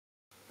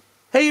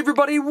Hey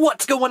everybody,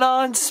 what's going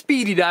on?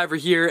 Speedy Diver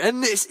here,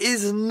 and this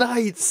is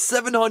night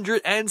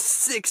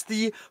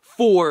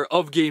 764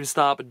 of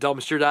Gamestop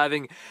dumpster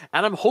diving,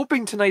 and I'm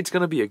hoping tonight's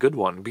gonna be a good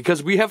one,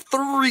 because we have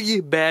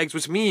 3 bags,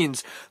 which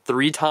means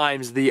 3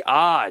 times the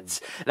odds.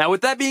 Now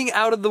with that being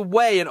out of the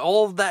way, and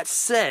all of that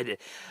said,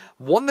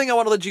 one thing I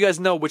want to let you guys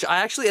know, which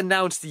I actually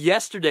announced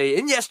yesterday,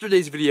 in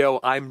yesterday's video,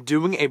 I'm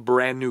doing a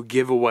brand new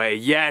giveaway.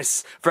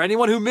 Yes, for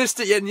anyone who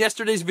missed it in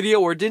yesterday's video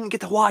or didn't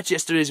get to watch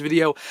yesterday's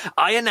video,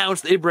 I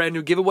announced a brand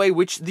new giveaway,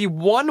 which the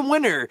one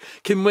winner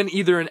can win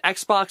either an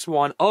Xbox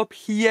One, a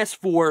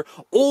PS4,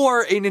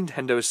 or a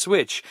Nintendo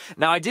Switch.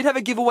 Now, I did have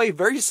a giveaway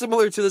very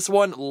similar to this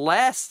one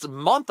last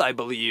month, I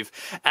believe,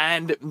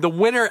 and the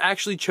winner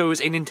actually chose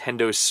a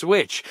Nintendo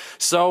Switch.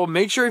 So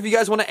make sure if you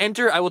guys want to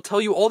enter, I will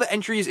tell you all the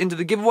entries into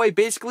the giveaway.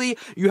 Basically,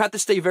 you have to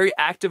stay very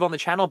active on the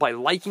channel by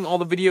liking all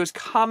the videos,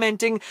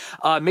 commenting.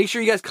 Make sure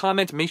you guys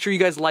comment, make sure you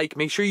guys like,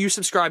 make sure you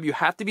subscribe. You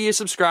have to be a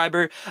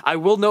subscriber. I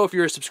will know if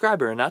you're a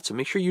subscriber or not, so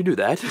make sure you do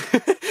that.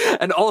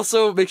 And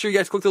also, make sure you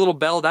guys click the little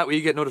bell, that way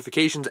you get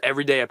notifications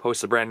every day I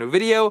post a brand new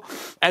video,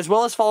 as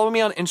well as follow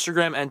me on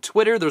Instagram and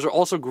Twitter. Those are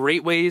also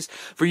great ways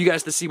for you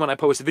guys to see when I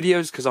post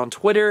videos, because on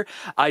Twitter,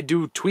 I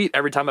do tweet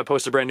every time I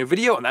post a brand new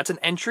video, and that's an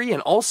entry.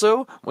 And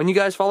also, when you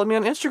guys follow me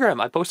on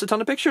Instagram, I post a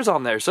ton of pictures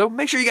on there, so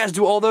make sure you guys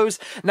do all those.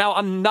 Now,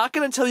 I'm not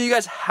going to tell you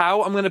guys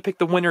how I'm going to pick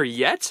the winner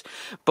yet,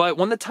 but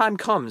when the time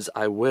comes,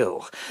 I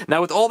will. Now,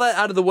 with all that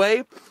out of the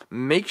way,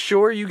 make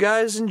sure you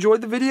guys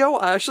enjoyed the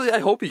video. Actually, I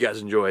hope you guys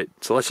enjoy it.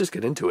 So let's just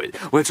get into it.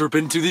 Let's rip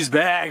into these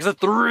bags, the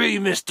 3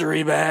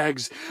 mystery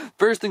bags.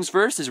 First things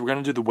first is we're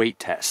going to do the weight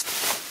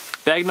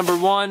test. Bag number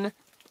 1,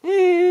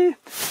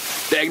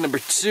 Bag number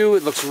 2,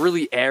 it looks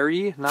really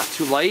airy, not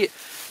too light.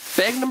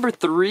 Bag number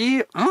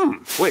 3,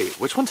 wait,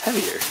 which one's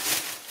heavier?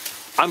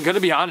 I'm going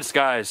to be honest,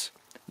 guys.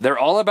 They're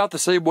all about the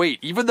same weight.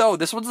 Even though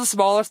this one's the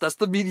smallest, that's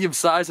the medium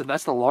size, and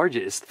that's the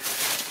largest.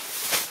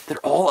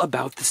 They're all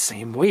about the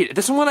same weight.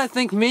 This one I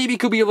think maybe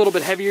could be a little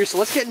bit heavier, so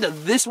let's get into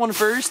this one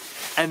first,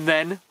 and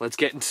then let's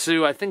get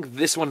into, I think,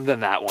 this one, then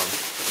that one.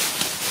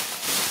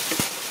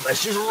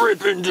 Let's just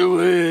rip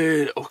into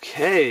it.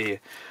 Okay.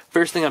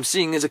 First thing I'm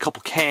seeing is a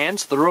couple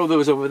cans. Throw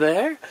those over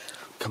there.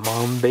 Come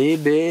on,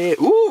 baby.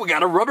 Ooh, we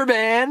got a rubber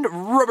band.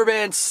 Rubber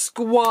band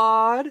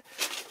squad.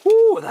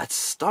 Ooh, that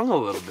stung a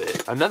little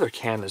bit. Another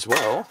can as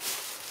well.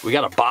 We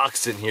got a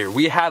box in here.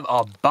 We have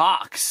a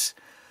box.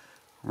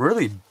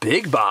 Really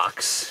big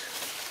box.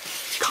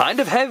 Kind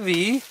of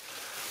heavy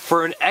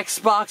for an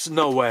Xbox.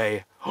 No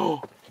way.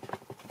 Oh.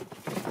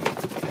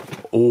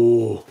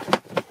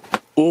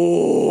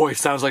 Oh, it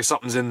sounds like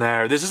something's in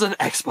there. This is an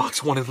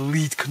Xbox One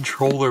Elite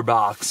controller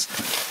box.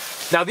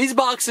 Now, these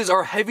boxes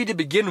are heavy to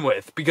begin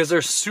with because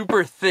they're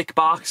super thick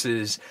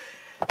boxes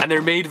and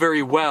they're made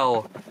very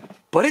well.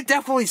 But it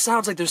definitely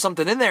sounds like there's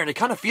something in there, and it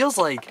kind of feels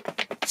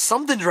like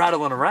something's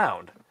rattling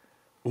around.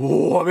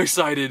 Oh, I'm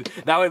excited.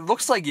 Now, it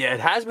looks like, yeah,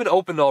 it has been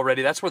opened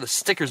already. That's where the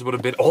stickers would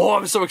have been. Oh,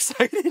 I'm so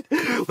excited.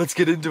 Let's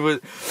get into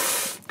it.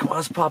 Come on,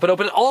 let's pop it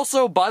open.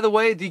 Also, by the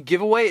way, the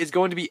giveaway is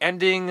going to be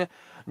ending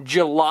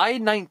July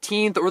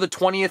 19th or the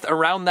 20th,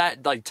 around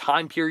that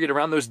time period,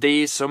 around those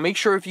days. So make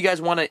sure if you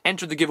guys want to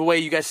enter the giveaway,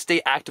 you guys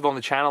stay active on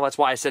the channel. That's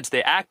why I said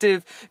stay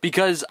active,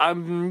 because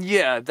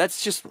yeah,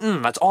 that's just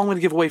that's all I'm going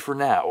to give away for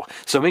now.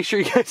 So make sure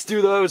you guys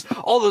do those,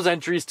 all those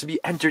entries to be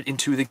entered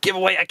into the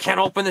giveaway. I can't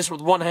open this with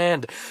one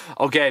hand.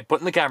 Okay,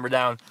 putting the camera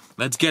down.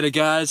 Let's get it,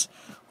 guys.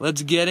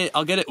 Let's get it.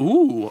 I'll get it.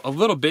 Ooh, a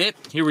little bit.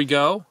 Here we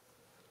go.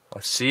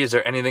 Let's see. Is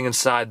there anything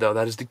inside though?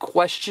 That is the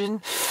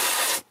question.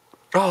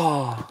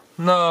 Oh,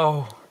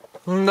 no.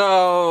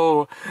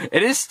 No.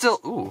 It is still...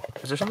 Ooh,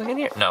 is there something in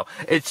here? No.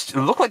 It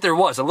looked like there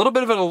was. A little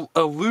bit of an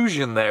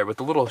illusion there with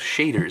the little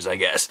shaders, I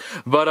guess.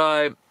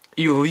 But,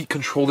 Elite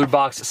controller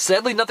box.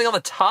 Sadly, nothing on the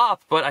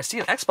top, but I see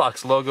an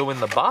Xbox logo in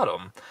the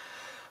bottom.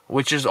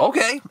 Which is...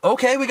 Okay.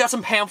 Okay, we got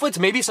some pamphlets.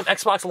 Maybe some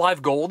Xbox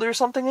Live Gold or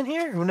something in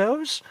here. Who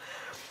knows?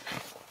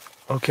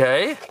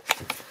 Okay.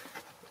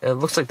 It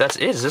looks like that's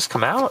it. Does this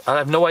come out? I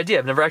have no idea.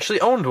 I've never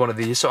actually owned one of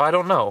these, so I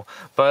don't know.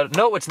 But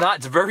no, it's not.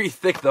 It's very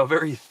thick, though.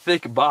 Very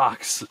thick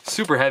box.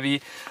 Super heavy.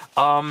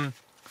 I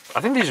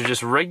think these are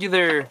just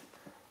regular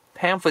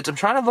pamphlets. I'm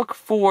trying to look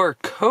for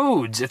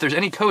codes. If there's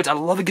any codes. I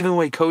love giving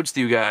away codes to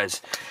you guys.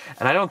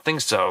 And I don't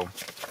think so.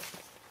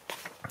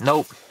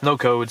 Nope, no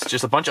codes,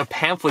 just a bunch of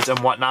pamphlets and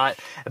whatnot,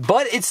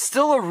 but it's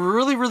still a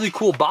really, really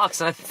cool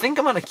box, and I think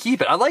I'm gonna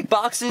keep it. I like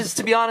boxes,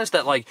 to be honest,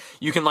 that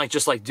you can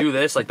just do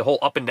this, the whole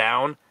up and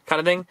down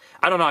kind of thing.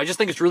 I don't know, I just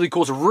think it's really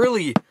cool. It's a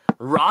really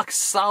rock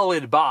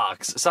solid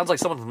box. It sounds like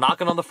someone's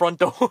knocking on the front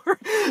door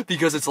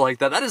because it's like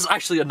that. That is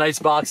actually a nice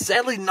box.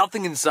 Sadly,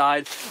 nothing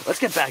inside. Let's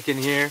get back in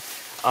here.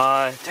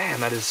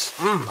 Damn, that is,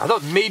 I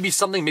thought maybe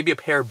something, maybe a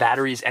pair of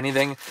batteries,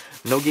 anything.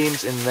 No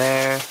games in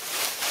there.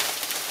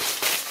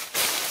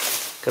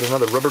 Got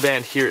another rubber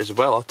band here as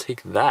well. I'll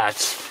take that.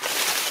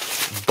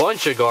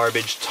 Bunch of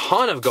garbage.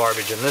 Ton of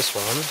garbage in this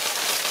one.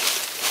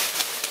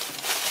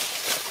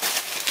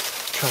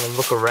 Trying to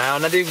look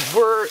around. Now,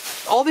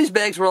 all these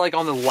bags were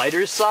on the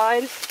lighter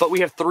side, but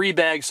we have 3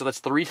 bags, so that's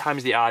 3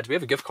 times the odds. We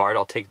have a gift card.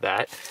 I'll take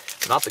that.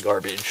 not the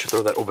garbage.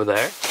 Throw that over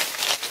there.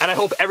 And I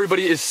hope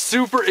everybody is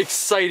super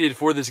excited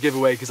for this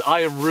giveaway, because I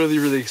am really,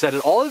 really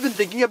excited. All I've been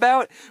thinking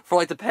about for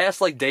like the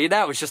past like day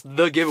now is just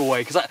the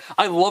giveaway, because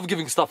I love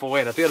giving stuff away,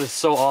 and I think that is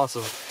so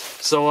awesome.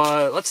 So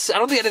I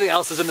don't think anything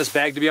else is in this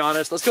bag, to be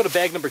honest. Let's go to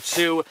bag number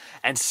 2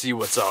 and see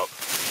what's up.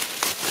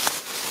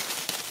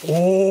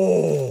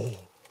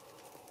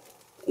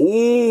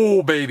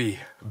 Oh, baby.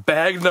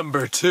 Bag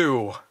number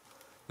 2.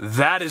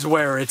 That is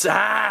where it's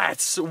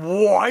at.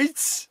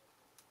 What?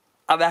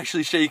 I'm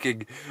actually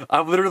shaking.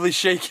 I'm literally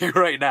shaking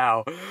right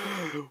now.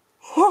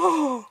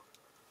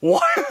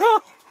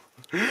 What?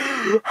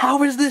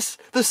 How is this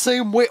the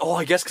same way? Oh,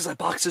 I guess because my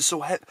box is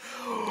so heavy.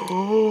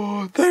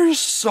 There's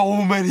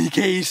so many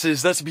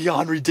cases. That's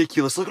beyond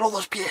ridiculous. Look at all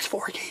those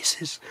PS4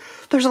 cases.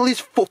 There's at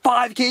least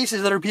 5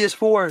 cases that are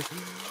PS4.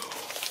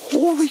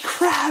 Holy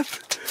crap.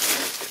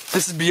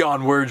 This is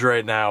beyond words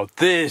right now.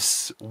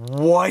 This,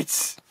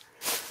 what?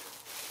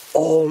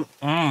 Oh,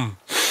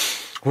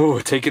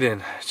 Ooh, take it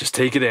in. Just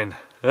take it in.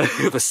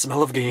 The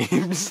smell of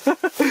games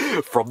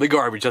from the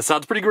garbage. That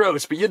sounds pretty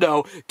gross, but you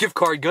know, gift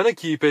card, gonna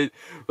keep it.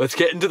 Let's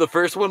get into the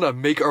first one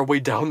and make our way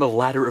down the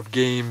ladder of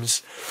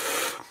games.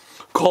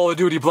 Call of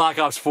Duty Black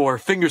Ops 4.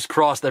 Fingers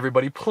crossed,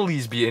 everybody.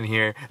 Please be in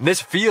here. And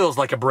this feels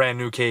like a brand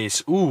new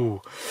case.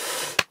 Ooh.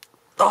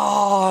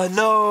 Oh,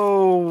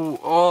 no.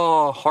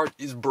 Oh, heart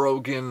is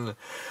broken.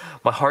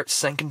 My heart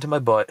sank into my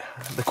butt.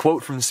 The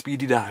quote from the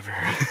Speedy Diver.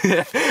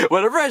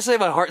 Whenever I say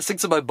my heart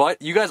sinks in my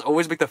butt, you guys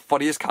always make the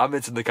funniest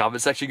comments in the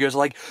comment section. You guys are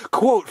like,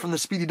 quote from the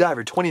Speedy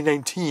Diver,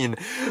 2019.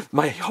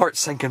 My heart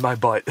sank in my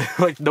butt.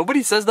 Like,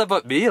 nobody says that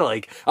but me.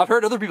 Like, I've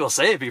heard other people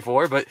say it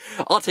before, but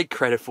I'll take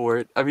credit for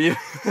it. I mean,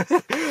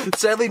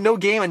 sadly, no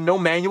game and no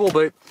manual,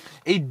 but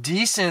a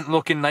decent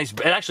looking nice.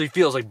 It actually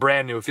feels like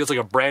brand new. It feels like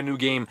a brand new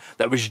game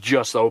that was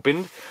just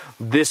opened.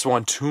 This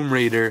one, Tomb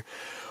Raider.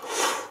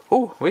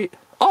 Oh, wait.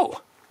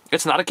 Oh,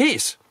 it's not a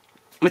case.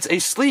 It's a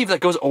sleeve that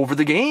goes over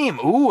the game.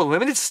 Ooh, a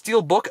limited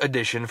steelbook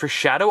edition for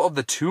Shadow of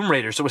the Tomb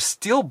Raider. So a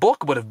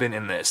steelbook would have been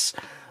in this.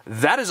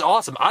 That is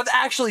awesome. I've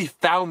actually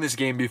found this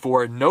game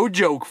before, no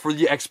joke, for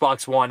the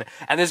Xbox One,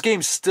 and this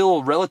game's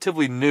still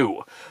relatively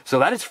new. So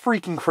that is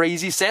freaking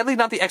crazy. Sadly,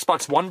 not the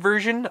Xbox One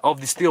version of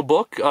the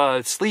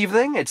steelbook sleeve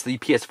thing. It's the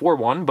PS4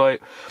 one,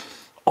 but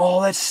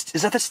oh, is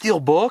that the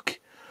steelbook?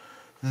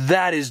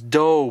 That is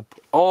dope.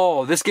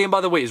 Oh, this game,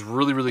 by the way, is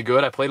really, really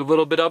good. I played a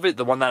little bit of it,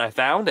 the one that I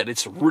found, and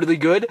it's really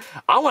good.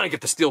 I want to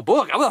get the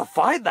steelbook. I'm going to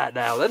find that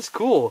now. That's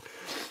cool.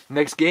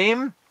 Next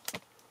game,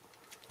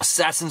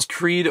 Assassin's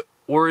Creed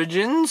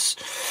Origins.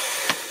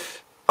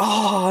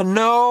 Oh,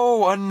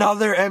 no,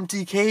 another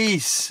empty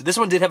case. This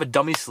one did have a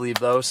dummy sleeve,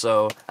 though,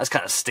 so that's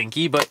kind of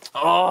stinky, but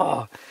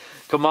oh,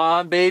 come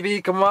on,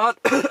 baby, come on.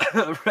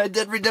 Red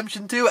Dead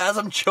Redemption 2, as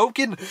I'm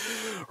choking.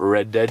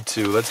 Red Dead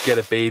 2, let's get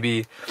it,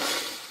 baby.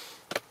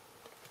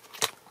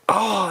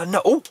 Oh,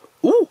 no. Oh,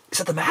 ooh, is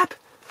that the map?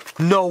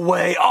 No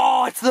way.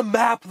 Oh, it's the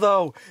map,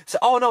 though. So,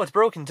 oh, no, it's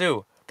broken,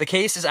 too. The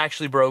case is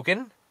actually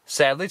broken,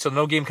 sadly, so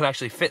no game can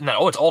actually fit in that.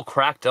 Oh, it's all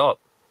cracked up.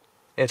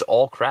 It's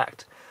all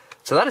cracked.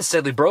 So that is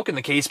sadly broken,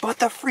 the case, but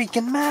the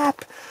freaking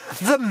map.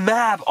 The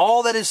map.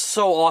 Oh, that is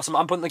so awesome.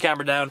 I'm putting the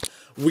camera down.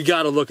 We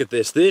gotta look at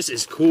this. This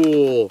is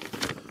cool.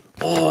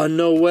 Oh,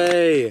 no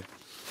way.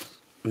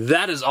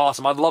 That is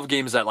awesome. I love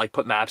games that like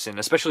put maps in,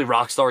 especially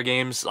Rockstar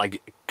games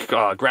like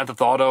Grand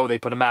Theft Auto. They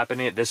put a map in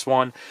it. This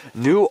one,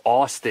 New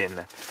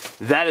Austin.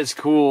 That is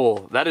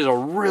cool. That is a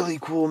really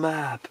cool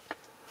map.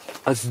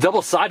 It's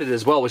double-sided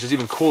as well, which is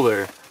even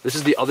cooler. This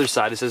is the other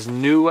side. It says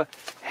New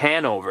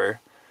Hanover.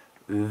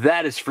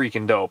 That is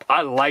freaking dope.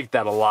 I like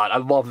that a lot. I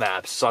love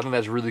maps, so I think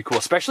that's really cool.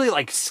 Especially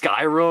like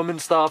Skyrim and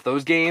stuff,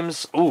 those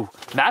games. Ooh,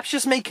 maps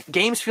just make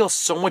games feel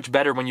so much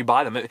better when you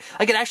buy them.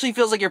 Like, it actually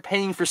feels like you're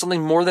paying for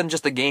something more than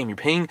just a game. You're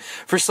paying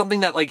for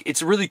something that, like,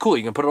 it's really cool.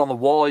 You can put it on the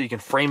wall, you can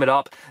frame it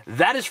up.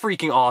 That is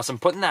freaking awesome.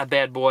 Putting that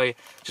bad boy,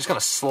 just gonna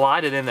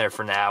slide it in there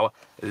for now.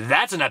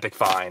 That's an epic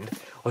find.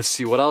 Let's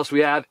see what else we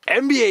have.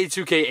 NBA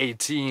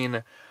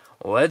 2K18.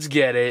 Let's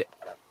get it.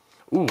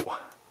 Ooh.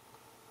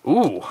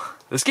 Ooh.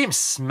 This game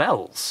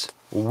smells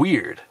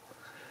weird.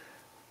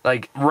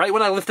 Like, right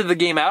when I lifted the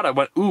game out, I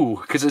went, ooh,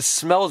 because it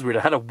smells weird. I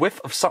had a whiff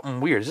of something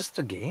weird. Is this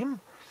the game?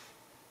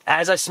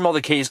 As I smell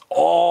the case,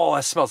 oh,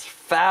 that smells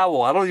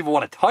foul. I don't even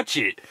want to touch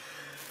it.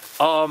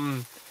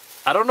 I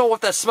don't know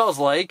what that smells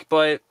like,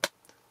 but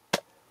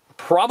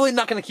probably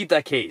not going to keep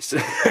that case.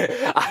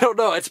 I don't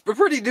know. It's a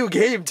pretty new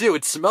game, too.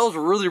 It smells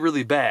really,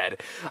 really bad.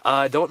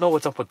 I don't know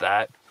what's up with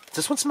that. Does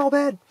this one smell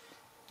bad?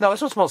 No,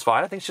 this one smells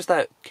fine. I think it's just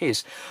that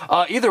case.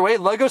 Either way,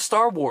 Lego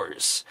Star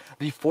Wars: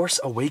 The Force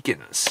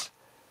Awakens.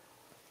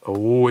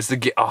 Oh, it's the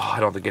game. Oh, I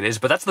don't think it is,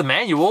 but that's the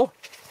manual.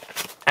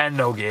 And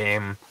no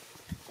game.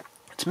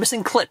 It's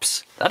missing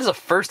clips. That is a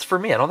first for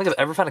me. I don't think I've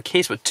ever found a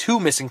case with 2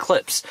 missing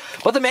clips.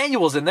 But the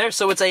manual's in there,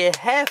 so it's a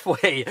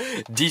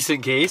halfway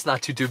decent case.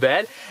 Not too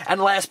bad.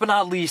 And last but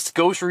not least,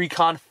 Ghost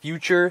Recon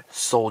Future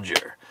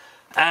Soldier.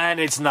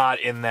 And it's not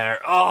in there.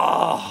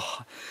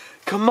 Oh,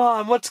 Come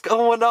on, what's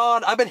going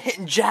on? I've been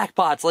hitting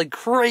jackpots like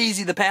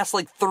crazy the past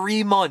like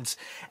 3 months,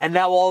 and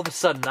now all of a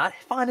sudden not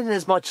finding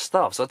as much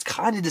stuff, so it's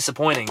kind of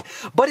disappointing.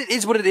 But it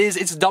is what it is.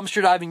 It's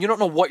dumpster diving. You don't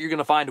know what you're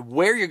gonna find,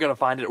 where you're gonna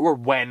find it, or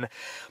when.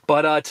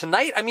 But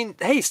tonight, I mean,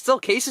 hey, still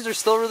cases are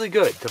still really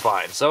good to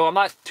find, so I'm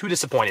not too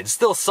disappointed. It's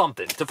still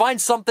something. To find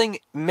something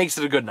makes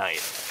it a good night.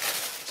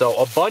 So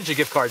a bunch of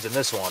gift cards in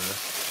this one.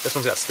 This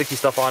one's got sticky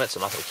stuff on it, so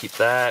I'm not gonna keep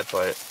that,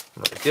 but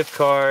another gift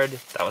card.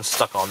 That one's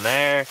stuck on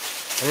there.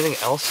 Anything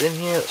else in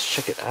here? Let's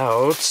check it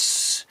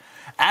out.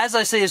 As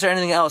I say, is there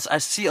anything else? I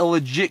see a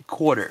legit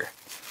quarter.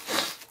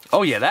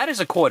 Oh yeah, that is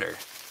a quarter.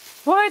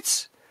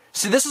 What?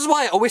 See, this is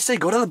why I always say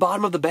go to the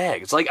bottom of the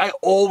bag. It's like I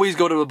always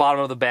go to the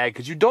bottom of the bag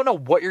because you don't know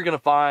what you're gonna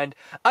find.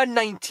 A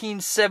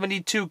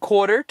 1972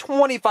 quarter,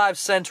 25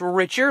 cents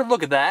richer.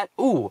 Look at that.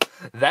 Ooh,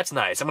 that's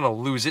nice. I'm gonna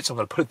lose it, so I'm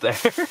gonna put it there.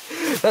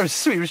 That was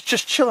sweet. It was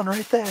just chilling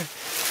right there.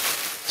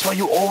 That's why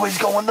you always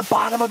go on the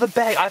bottom of the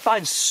bag.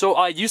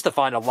 I used to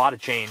find a lot of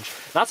change.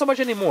 Not so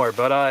much anymore,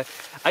 but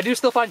I do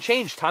still find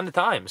change time to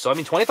time. So I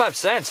mean, 25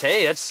 cents.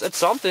 Hey, that's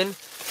something.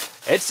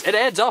 It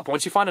adds up.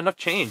 Once you find enough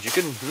change, you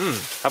can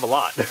have a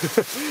lot.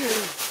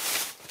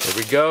 Here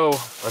we go.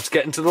 Let's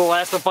get into the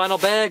last and final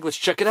bag. Let's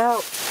check it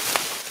out.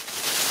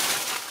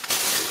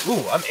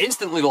 Ooh, I'm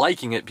instantly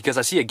liking it because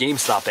I see a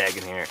GameStop bag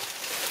in here.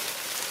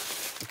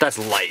 That's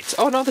light.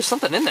 Oh no, there's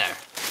something in there.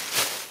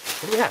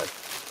 What do we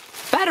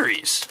have?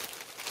 Batteries.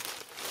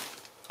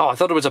 Oh, I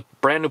thought it was a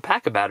brand new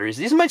pack of batteries.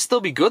 These might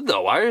still be good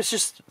though.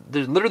 There's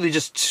literally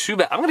just 2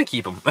 I'm gonna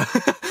keep them.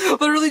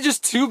 Literally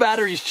just 2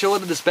 batteries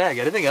chilling in this bag.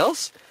 Anything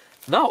else?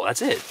 No,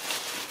 that's it.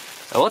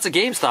 Well, it's a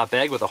GameStop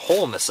bag with a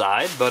hole in the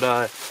side,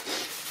 but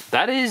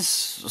that is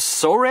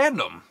so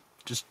random.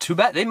 Just 2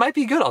 they might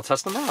be good. I'll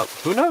test them out.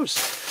 Who knows?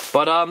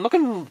 But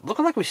looking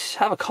like we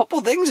have a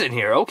couple things in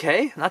here.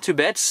 Okay, not too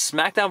bad.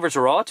 SmackDown vs.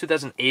 Raw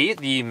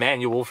 2008, the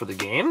manual for the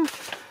game.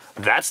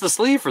 That's the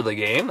sleeve for the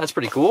game. That's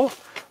pretty cool.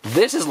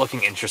 This is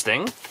looking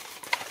interesting.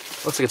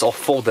 Looks like it's all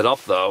folded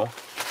up though.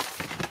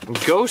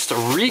 Ghost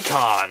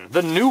Recon,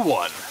 the new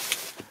one.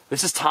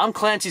 This is Tom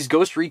Clancy's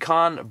Ghost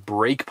Recon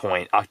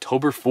Breakpoint,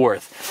 October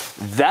 4th.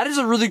 That is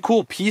a really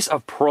cool piece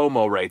of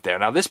promo right there.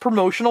 Now this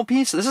promotional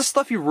piece, this is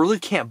stuff you really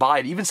can't buy.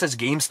 It even says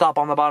GameStop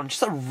on the bottom.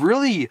 Just a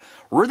really,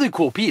 really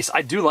cool piece.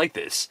 I do like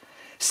this.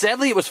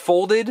 Sadly, it was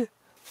folded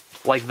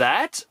like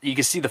that. You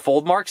can see the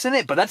fold marks in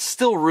it, but that's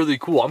still really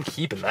cool. I'm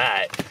keeping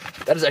that.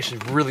 That is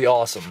actually really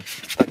awesome.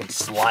 If I can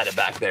slide it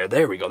back there.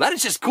 There we go. That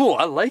is just cool.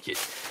 I like it.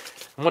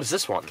 And what is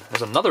this one?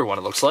 There's another one,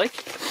 it looks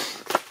like.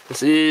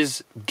 This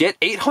is get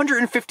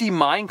 850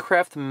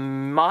 Minecraft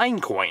mine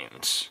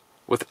coins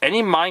with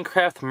any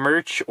Minecraft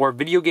merch or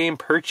video game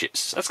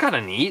purchase. That's kind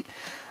of neat.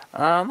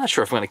 I'm not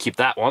sure if I'm going to keep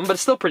that one, but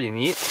it's still pretty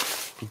neat.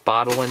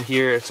 Bottle in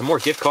here. Some more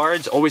gift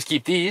cards. Always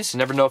keep these. You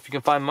never know if you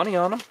can find money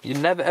on them. You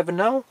never ever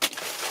know.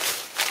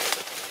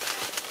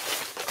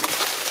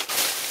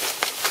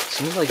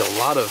 Seems like a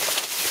lot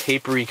of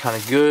papery kind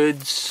of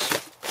goods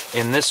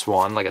in this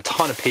one. Like a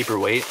ton of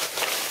paperweight.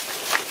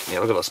 Yeah,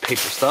 look at those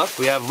paper stuff.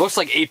 We have, looks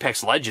like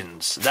Apex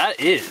Legends.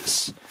 That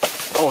is.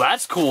 Oh,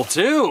 that's cool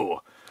too.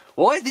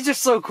 What? These are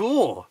so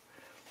cool.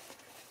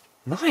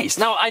 Nice.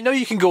 Now, I know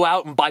you can go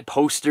out and buy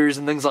posters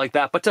and things like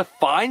that, but to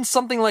find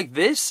something like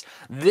this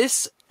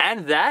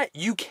and that,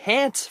 you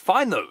can't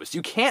find those.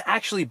 You can't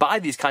actually buy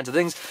these kinds of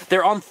things.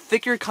 They're on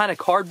thicker kind of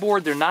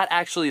cardboard. They're not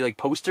actually like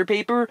poster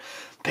paper.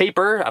 I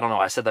don't know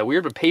why I said that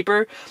weird, but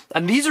paper.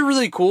 And these are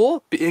really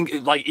cool.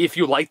 Like, if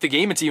you like the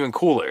game, it's even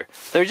cooler.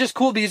 They're just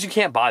cool because you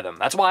can't buy them.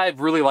 That's why I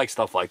really like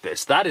stuff like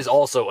this. That is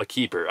also a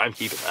keeper. I'm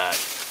keeping that.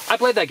 I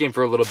played that game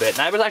for a little bit,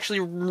 and I was actually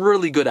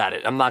really good at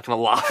it. I'm not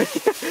gonna lie.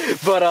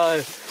 But,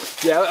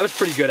 yeah, I was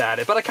pretty good at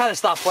it. But I kind of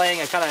stopped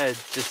playing. I kind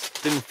of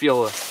just didn't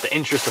feel the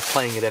interest of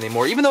playing it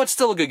anymore. Even though it's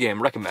still a good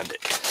game. Recommend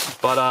it.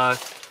 But,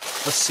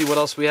 let's see what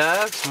else we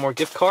have. Some more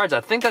gift cards.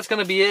 I think that's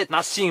going to be it.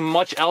 Not seeing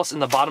much else in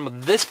the bottom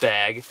of this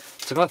bag.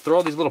 So I'm going to throw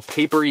all these little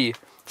papery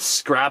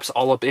scraps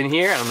all up in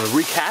here. And I'm going to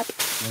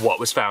recap what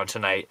was found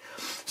tonight.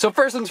 So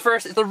first things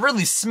first, it's a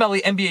really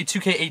smelly NBA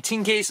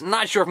 2K18 case.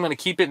 Not sure if I'm going to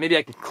keep it. Maybe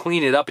I can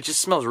clean it up. It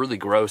just smells really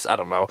gross. I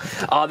don't know.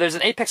 There's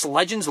an Apex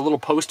Legends, a little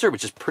poster,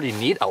 which is pretty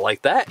neat. I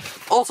like that.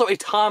 Also a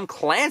Tom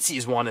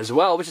Clancy's one as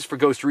well, which is for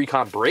Ghost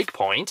Recon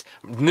Breakpoint.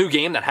 New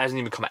game that hasn't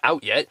even come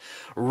out yet.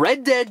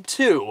 Red Dead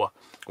 2.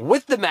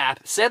 With the map.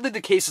 Sadly,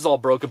 the case is all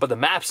broken, but the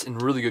map's in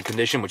really good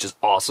condition, which is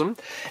awesome.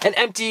 An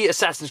empty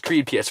Assassin's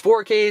Creed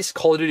PS4 case.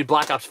 Call of Duty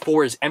Black Ops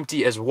 4 is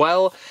empty as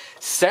well.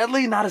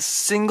 Sadly, not a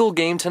single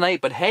game tonight,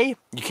 but hey,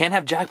 you can't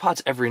have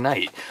jackpots every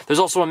night. There's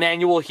also a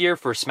manual here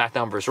for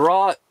SmackDown vs.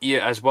 Raw,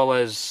 as well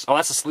as, oh,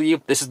 that's a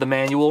sleeve. This is the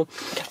manual.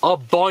 A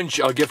bunch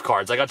of gift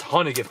cards. I got a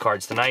ton of gift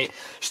cards tonight.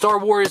 Star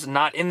Wars,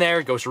 not in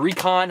there. Ghost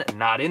Recon,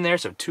 not in there.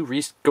 So 2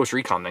 Ghost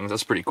Recon things.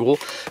 That's pretty cool.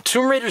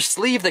 Tomb Raider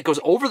sleeve that goes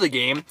over the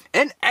game.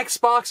 An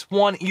Xbox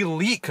One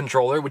Elite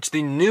controller, which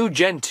the new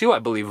Gen 2, I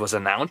believe, was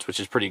announced, which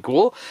is pretty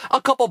cool.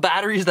 A couple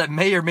batteries that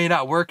may or may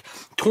not work.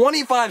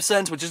 25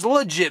 cents, which is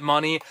legit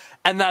money.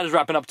 And that is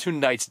wrapping up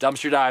tonight's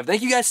dumpster dive.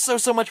 Thank you guys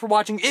so much for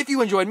watching. If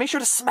you enjoyed, make sure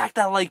to smack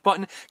that like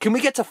button. Can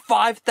we get to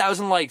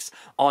 5,000 likes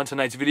on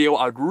tonight's video?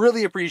 I'd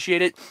really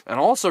appreciate it. And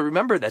also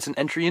remember, that's an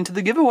entry into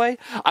the giveaway.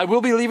 I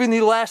will be leaving the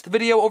last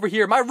video over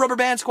here. My Rubber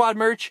Band Squad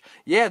merch.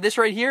 Yeah, this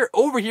right here.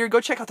 Over here. Go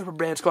check out the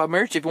Rubber Band Squad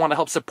merch if you want to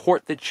help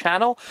support the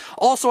channel.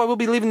 Also, I will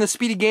be leaving the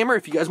Speedy Gamer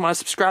if you guys want to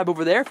subscribe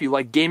over there, if you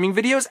like gaming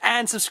videos,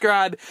 and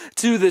subscribe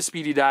to the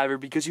Speedy Diver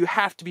because you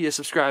have to be a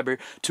subscriber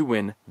to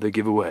win the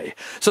giveaway.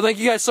 So thank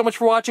you guys so much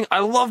for watching. I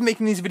love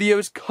making these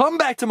videos. Come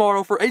back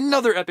tomorrow for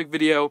another epic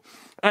video,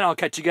 and I'll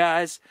catch you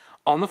guys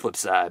on the flip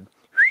side.